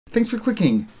Thanks for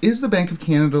clicking. Is the Bank of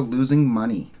Canada losing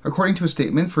money? According to a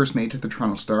statement first made to the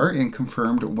Toronto Star and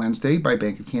confirmed Wednesday by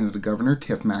Bank of Canada Governor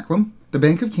Tiff Macklem, the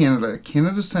Bank of Canada,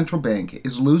 Canada's central bank,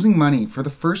 is losing money for the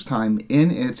first time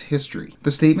in its history.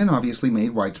 The statement obviously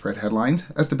made widespread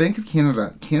headlines as the Bank of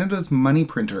Canada, Canada's money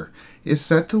printer, is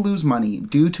set to lose money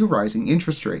due to rising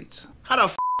interest rates. How the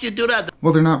f*** you do that?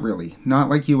 Well, they're not really. Not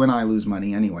like you and I lose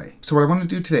money anyway. So what I want to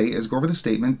do today is go over the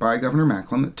statement by Governor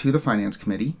Macklem to the Finance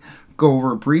Committee, go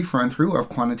over a brief run-through of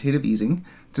quantitative easing,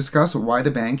 discuss why the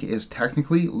bank is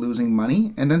technically losing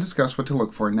money, and then discuss what to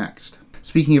look for next.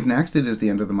 Speaking of next, it is the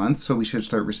end of the month, so we should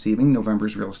start receiving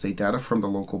November's real estate data from the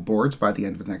local boards by the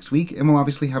end of next week, and we'll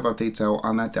obviously have updates out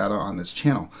on that data on this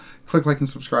channel. Click like and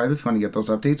subscribe if you want to get those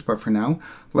updates, but for now,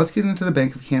 let's get into the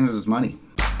Bank of Canada's money.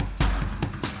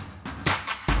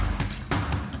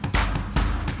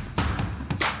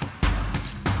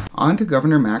 On to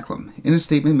Governor Macklem. In a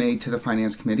statement made to the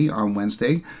Finance Committee on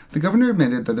Wednesday, the governor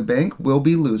admitted that the bank will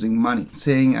be losing money,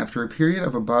 saying after a period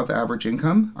of above average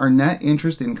income, our net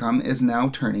interest income is now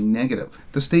turning negative.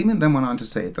 The statement then went on to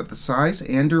say that the size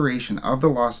and duration of the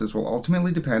losses will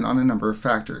ultimately depend on a number of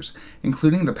factors,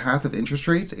 including the path of interest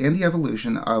rates and the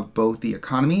evolution of both the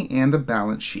economy and the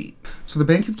balance sheet. So the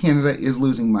Bank of Canada is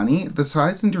losing money, the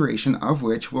size and duration of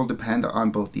which will depend on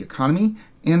both the economy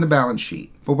and the balance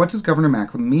sheet. But what does Governor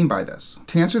Macklem mean by this?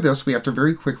 To answer this, we have to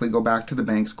very quickly go back to the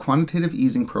bank's Quantitative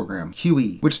Easing program,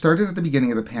 QE, which started at the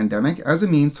beginning of the pandemic as a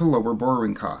means to lower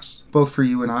borrowing costs, both for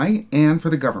you and I and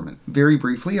for the government. Very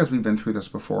briefly, as we've been through this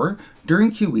before, during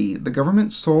QE, the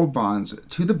government sold bonds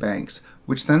to the banks,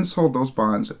 which then sold those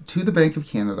bonds to the Bank of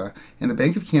Canada, and the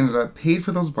Bank of Canada paid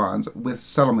for those bonds with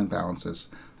settlement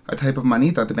balances, a type of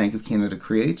money that the Bank of Canada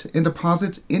creates and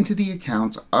deposits into the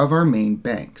accounts of our main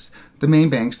banks, the main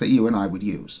banks that you and I would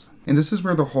use. And this is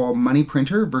where the whole money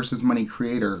printer versus money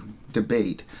creator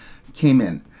debate came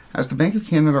in, as the Bank of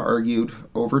Canada argued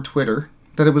over Twitter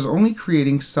that it was only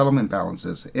creating settlement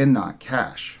balances and not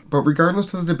cash. But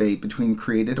regardless of the debate between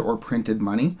created or printed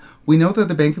money, we know that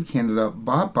the Bank of Canada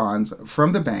bought bonds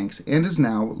from the banks and is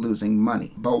now losing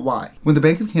money. But why? When the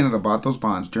Bank of Canada bought those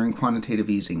bonds during quantitative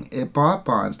easing, it bought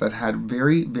bonds that had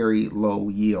very, very low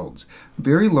yields,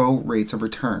 very low rates of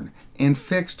return, and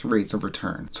fixed rates of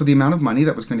return. So the amount of money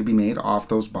that was going to be made off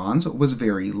those bonds was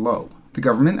very low. The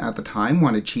government at the time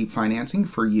wanted cheap financing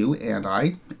for you and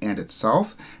I and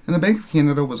itself, and the Bank of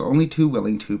Canada was only too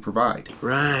willing to provide.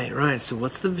 Right. So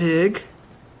what's the VIG?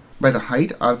 By the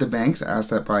height of the bank's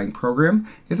asset buying program,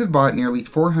 it had bought nearly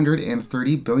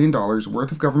 $430 billion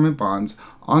worth of government bonds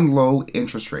on low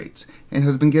interest rates and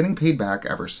has been getting paid back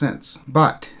ever since.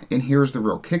 But, and here's the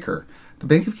real kicker, the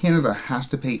Bank of Canada has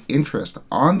to pay interest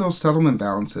on those settlement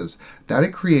balances that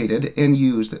it created and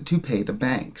used to pay the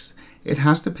banks. It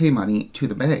has to pay money to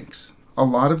the banks. A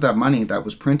lot of that money that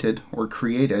was printed or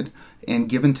created and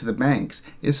given to the banks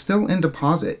is still in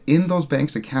deposit in those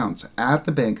banks' accounts at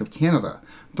the Bank of Canada.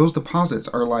 Those deposits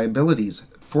are liabilities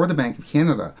for the Bank of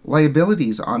Canada,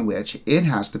 liabilities on which it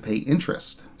has to pay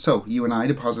interest. So you and I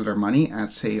deposit our money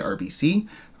at, say, RBC.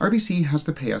 RBC has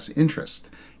to pay us interest.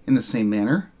 In the same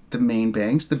manner, the main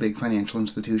banks, the big financial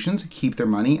institutions, keep their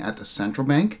money at the central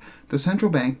bank. The central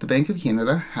bank, the Bank of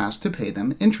Canada, has to pay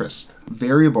them interest.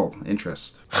 Variable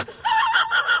interest.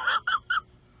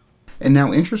 And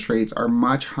now interest rates are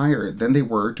much higher than they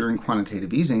were during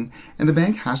quantitative easing, and the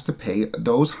bank has to pay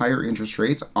those higher interest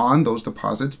rates on those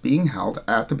deposits being held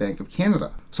at the Bank of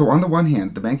Canada. So on the one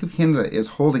hand, the Bank of Canada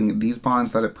is holding these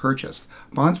bonds that it purchased,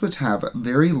 bonds which have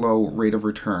very low rate of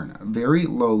return, very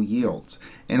low yields,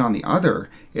 and on the other,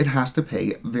 it has to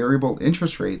pay variable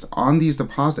interest rates on these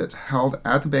deposits held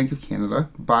at the Bank of Canada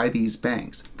by these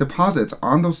banks. Deposits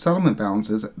on those settlement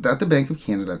balances that the Bank of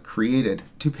Canada created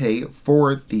to pay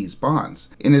for these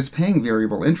bonds. And it is paying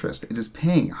variable interest. It is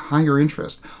paying higher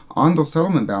interest on those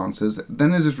settlement balances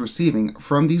than it is receiving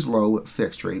from these low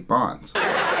fixed rate bonds.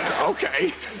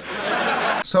 Okay.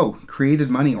 So, created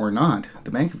money or not,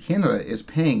 the Bank of Canada is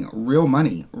paying real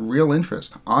money, real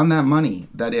interest on that money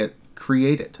that it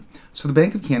created. So the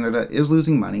Bank of Canada is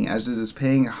losing money as it is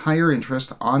paying higher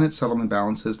interest on its settlement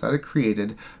balances that it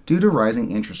created due to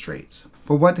rising interest rates.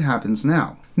 But what happens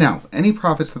now? Now, any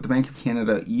profits that the Bank of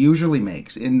Canada usually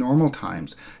makes in normal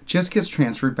times just gets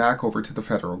transferred back over to the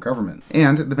federal government.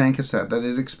 And the bank has said that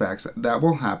it expects that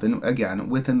will happen again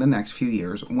within the next few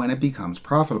years when it becomes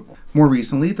profitable. More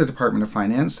recently, the Department of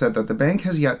Finance said that the bank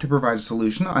has yet to provide a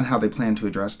solution on how they plan to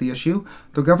address the issue,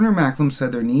 though Governor Macklem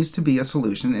said there needs to be a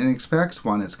solution and expects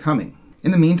one is coming. In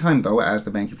the meantime, though, as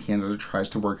the Bank of Canada tries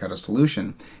to work out a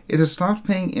solution, it has stopped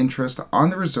paying interest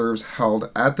on the reserves held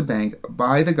at the bank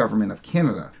by the Government of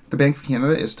Canada. The Bank of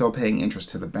Canada is still paying interest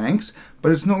to the banks,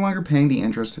 but it's no longer paying the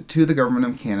interest to the Government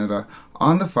of Canada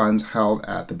on the funds held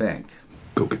at the bank.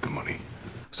 Go get the money.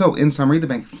 So, in summary, the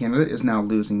Bank of Canada is now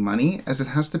losing money as it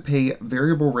has to pay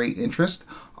variable rate interest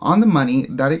on the money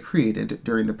that it created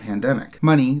during the pandemic.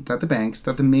 Money that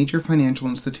the major financial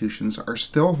institutions are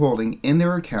still holding in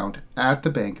their account at the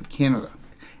Bank of Canada.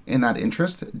 And that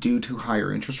interest, due to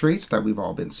higher interest rates that we've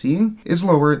all been seeing, is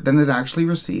lower than it actually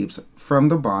receives from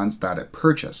the bonds that it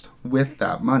purchased with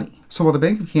that money. So while the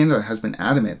Bank of Canada has been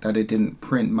adamant that it didn't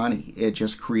print money, it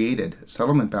just created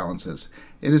settlement balances,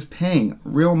 it is paying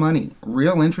real money,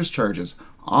 real interest charges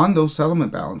on those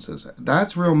settlement balances.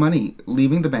 That's real money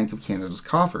leaving the Bank of Canada's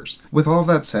coffers. With all of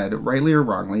that said, rightly or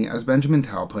wrongly, as Benjamin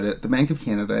Tal put it, the Bank of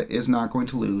Canada is not going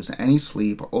to lose any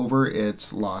sleep over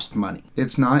its lost money.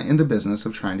 It's not in the business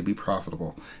of trying to be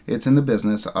profitable. It's in the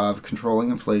business of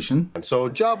controlling inflation. And so,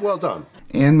 job well done.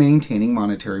 And maintaining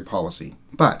monetary policy.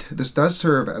 But this does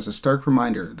serve as a stark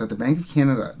reminder that the Bank of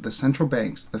Canada, the central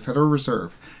banks, the Federal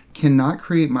Reserve, cannot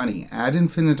create money ad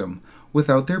infinitum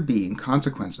without there being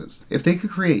consequences. If they could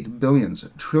create billions,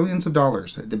 trillions of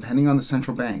dollars, depending on the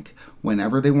central bank,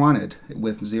 whenever they wanted,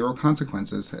 with zero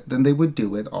consequences, then they would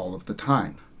do it all of the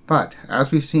time. But,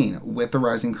 as we've seen, with the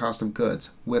rising cost of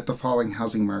goods, with the falling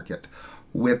housing market,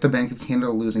 with the Bank of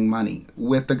Canada losing money,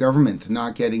 with the government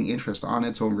not getting interest on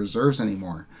its own reserves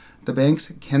anymore, the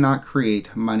banks cannot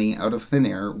create money out of thin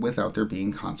air without there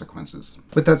being consequences.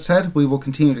 With that said, we will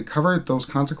continue to cover those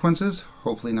consequences,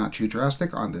 hopefully not too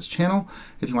drastic, on this channel.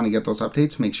 If you want to get those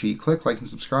updates, make sure you click like and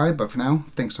subscribe. But for now,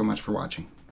 thanks so much for watching.